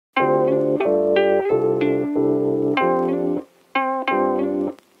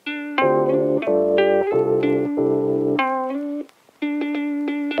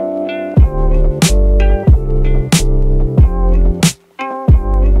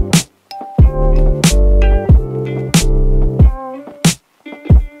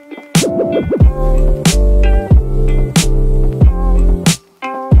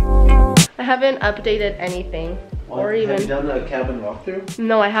Updated anything. Or even have you done the cabin walkthrough?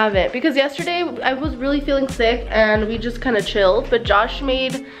 No, I haven't, because yesterday I was really feeling sick and we just kind of chilled, but Josh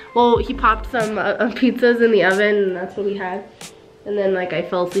made, well, he popped some pizzas in the oven and that's what we had, and then like I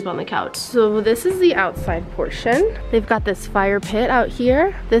fell asleep on the couch. So this is the outside portion. They've got this fire pit out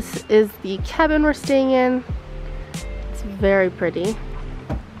here. This is the cabin we're staying in. It's very pretty.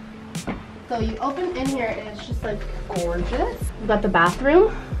 So you open in here and it's just like gorgeous. We've got the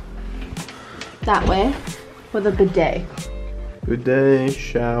bathroom that way with a bidet. Bidet,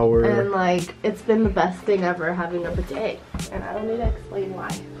 shower. And like, it's been the best thing ever having a bidet. And I don't need to explain why.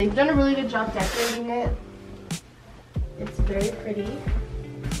 They've done a really good job decorating it. It's very pretty.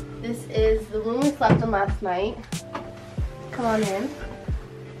 This is the room we slept in last night. Come on in.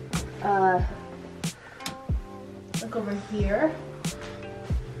 Look over here.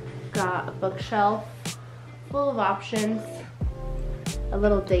 Got a bookshelf full of options. A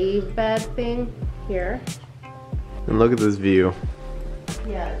little day bed thing here. And look at this view.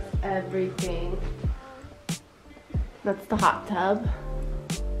 Yes, everything. That's the hot tub.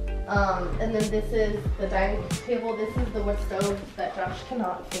 And then this is the dining table. This is the wood stove that Josh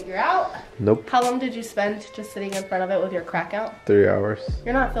cannot figure out. Nope. How long did you spend just sitting in front of it with your crack out? 3 hours.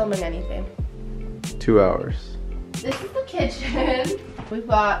 You're not filming anything. 2 hours. This is the kitchen. We've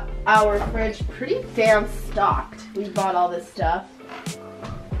got our fridge pretty damn stocked. We bought all this stuff.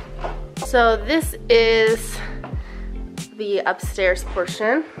 So this is the upstairs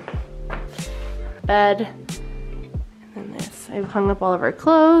portion. Bed. And then this. I've hung up all of our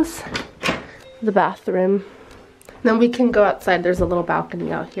clothes. The bathroom. Then we can go outside. There's a little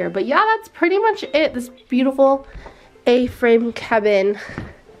balcony out here. But yeah, that's pretty much it. This beautiful A-frame cabin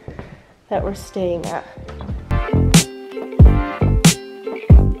that we're staying at.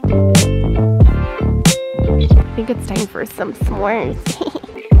 I think it's time for some s'mores.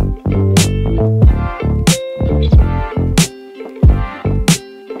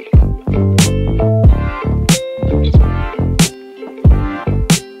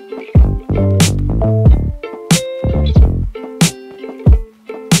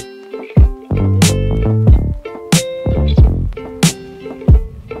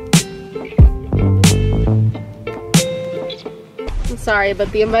 I'm sorry,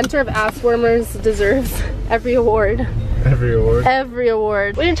 but the inventor of ass warmers deserves every award. Every award? Every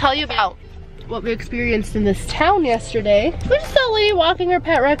award. We didn't tell you about what we experienced in this town yesterday. We just saw a lady walking her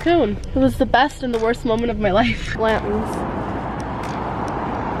pet raccoon. It was the best and the worst moment of my life. Lanterns.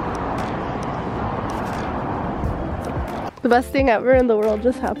 The best thing ever in the world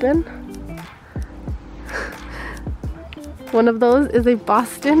just happened. One of those is a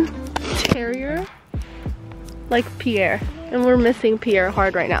Boston Terrier, like Pierre. And we're missing Pierre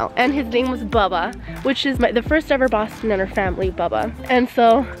hard right now. And his name was Bubba, which is the first ever Boston in our family, Bubba. And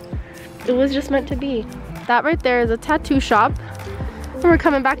so it was just meant to be. That right there is a tattoo shop. And we're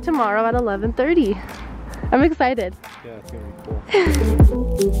coming back tomorrow at 11:30. I'm excited. Yeah, it's gonna be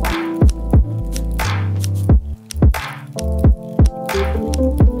cool.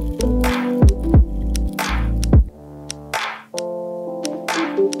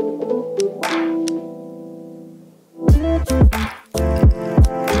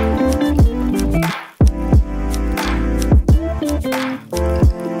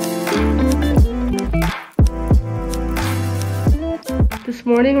 This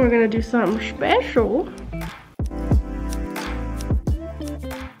morning we're gonna do something special.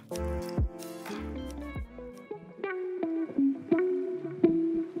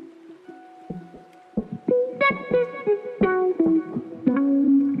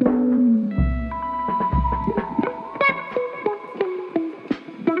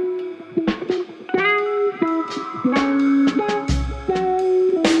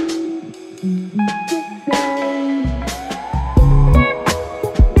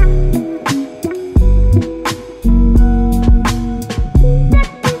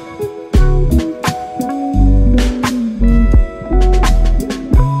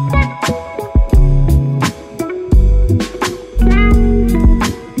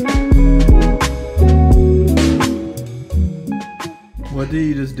 What did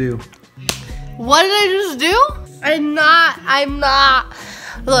you just do? What did I just do? I'm not.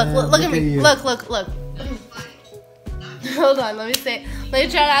 Look at me. You. Look. Hold on, let me say. They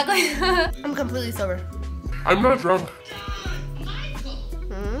try to act like I'm completely sober. I'm not drunk.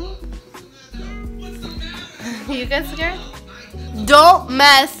 You guys scared? Don't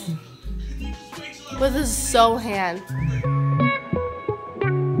mess with his sew hand.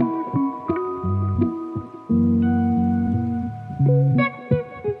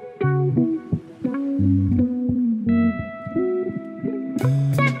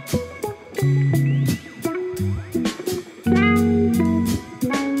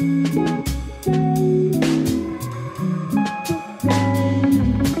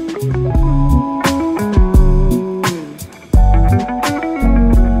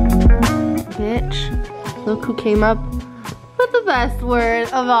 Look who came up with the best word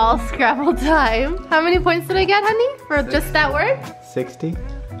of all Scrabble time. How many points did I get, honey, for just that word? 60.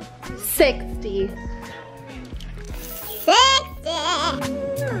 60. 60.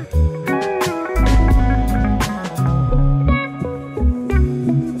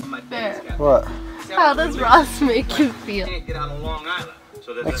 What? How does Ross make you feel?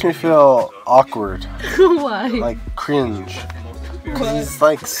 Makes me feel awkward. Why? Like cringe. Because he's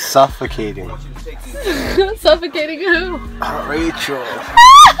like suffocating. Suffocating who? Rachel.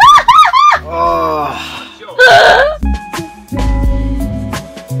 Oh.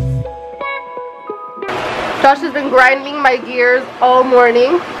 Josh has been grinding my gears all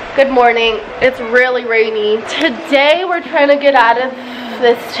morning. Good morning. It's really rainy. Today we're trying to get out of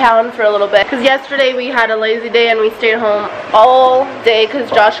this town for a little bit. Because yesterday we had a lazy day and we stayed home all day because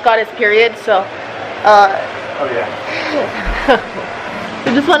Josh got his period. So, Oh yeah.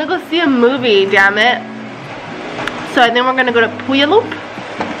 we just want to go see a movie, damn it. So I think we're going to go to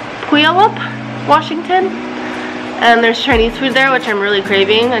Puyallup, Washington. And there's Chinese food there, which I'm really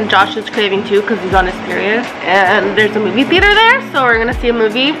craving. And Josh is craving too because he's on his period. And there's a movie theater there, so we're going to see a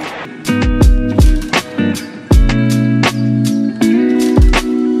movie.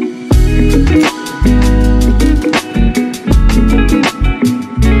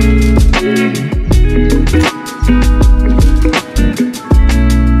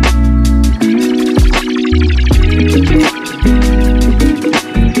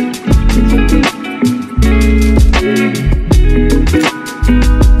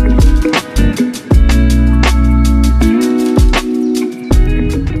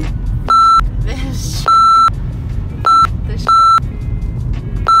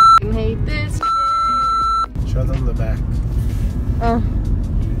 Show them the back. Oh,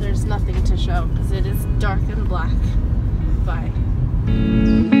 there's nothing to show because it is dark and black. Bye.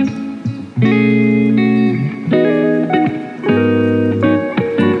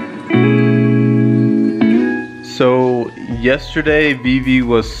 So yesterday Vivi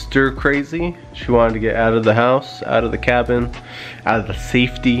was stir crazy. She wanted to get out of the house, out of the cabin, out of the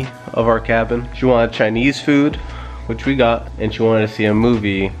safety of our cabin. She wanted Chinese food, which we got, and she wanted to see a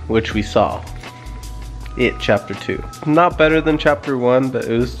movie, which we saw. It Chapter 2. Not better than Chapter 1, but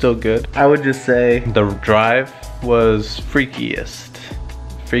it was still good. I would just say the drive was freakiest.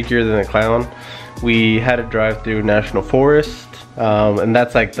 Freakier than a clown. We had to drive through National Forest, and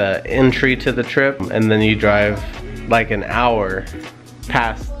that's like the entry to the trip, and then you drive like an hour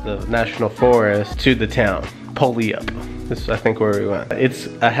past the National Forest to the town. Puyallup. This is, I think, where we went. It's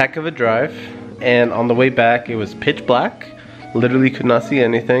a heck of a drive, and on the way back it was pitch black. Literally could not see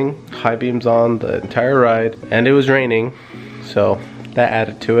anything. High beams on the entire ride, and it was raining, so that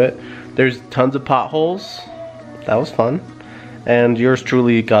added to it. There's tons of potholes. That was fun. And yours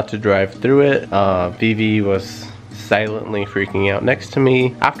truly got to drive through it. Vivi was silently freaking out next to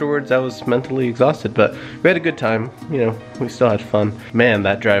me. Afterwards I was mentally exhausted, but we had a good time. You know, we still had fun. Man,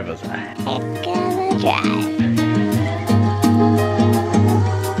 that drive was a heck of a drive.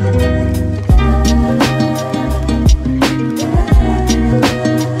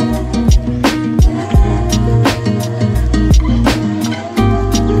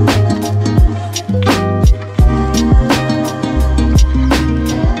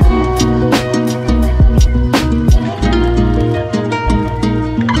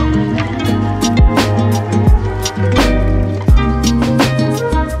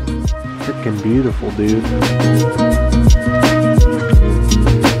 Beautiful, dude.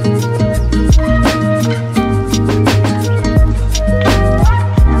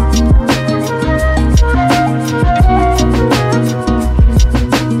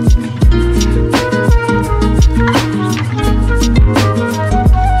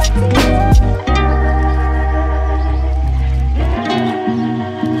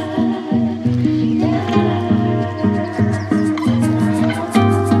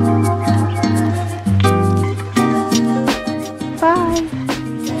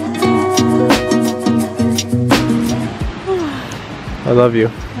 love you.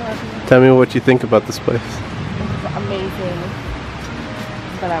 I love you. Tell me what you think about this place. It's amazing.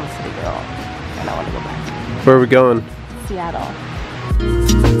 But I'm a city girl and I want to go back. Where are we going? Seattle.